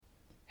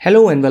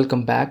Hello and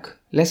welcome back.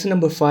 Lesson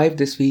number 5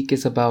 this week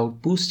is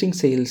about boosting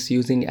sales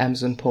using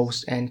Amazon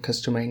Post and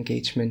customer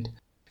engagement.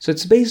 So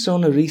it's based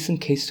on a recent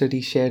case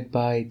study shared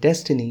by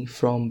Destiny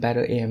from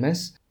Better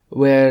AMS,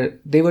 where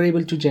they were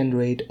able to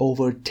generate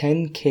over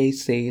 10K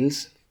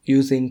sales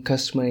using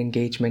customer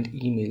engagement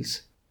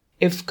emails.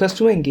 If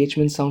customer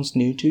engagement sounds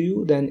new to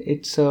you, then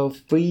it's a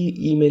free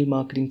email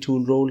marketing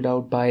tool rolled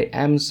out by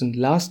Amazon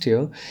last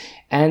year,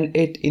 and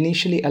it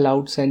initially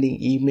allowed sending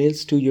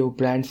emails to your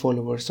brand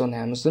followers on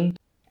Amazon.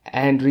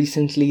 And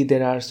recently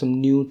there are some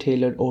new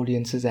tailored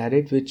audiences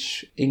added,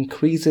 which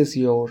increases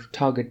your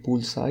target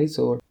pool size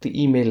or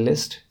the email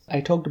list. I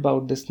talked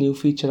about this new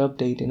feature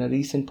update in a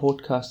recent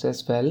podcast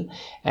as well,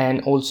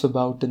 and also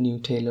about the new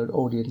tailored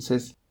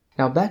audiences.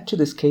 Now back to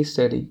this case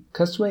study.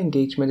 Customer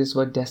engagement is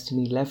what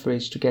Destiny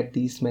leveraged to get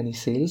these many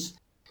sales.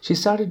 She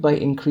started by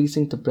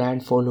increasing the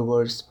brand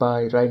followers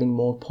by writing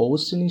more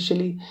posts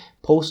initially.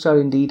 Posts are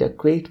indeed a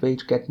great way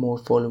to get more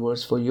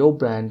followers for your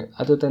brand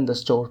other than the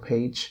store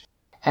page.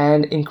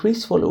 And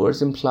increased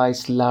followers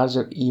implies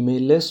larger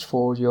email list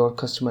for your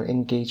customer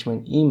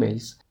engagement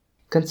emails.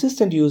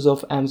 Consistent use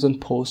of Amazon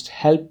Post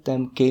helped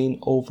them gain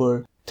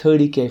over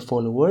 30K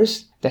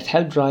followers that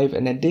helped drive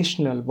an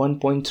additional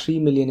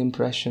 1.3 million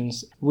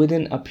impressions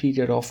within a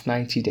period of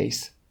 90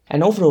 days.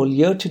 And overall,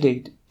 year to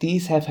date,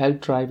 these have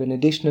helped drive an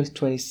additional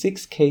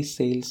 26K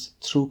sales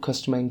through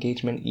customer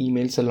engagement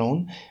emails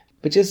alone,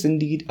 which is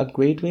indeed a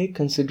great way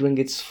considering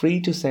it's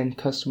free to send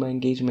customer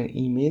engagement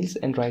emails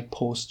and write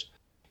posts.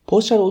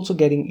 Posts are also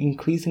getting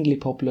increasingly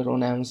popular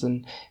on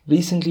Amazon.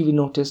 Recently, we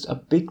noticed a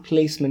big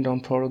placement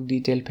on product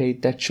detail page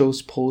that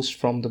shows posts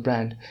from the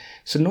brand.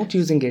 So not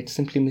using it,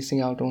 simply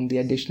missing out on the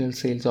additional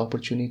sales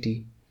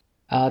opportunity.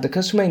 The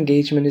customer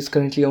engagement is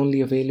currently only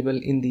available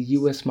in the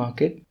US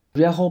market.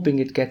 We are hoping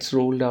it gets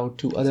rolled out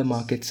to other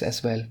markets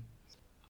as well.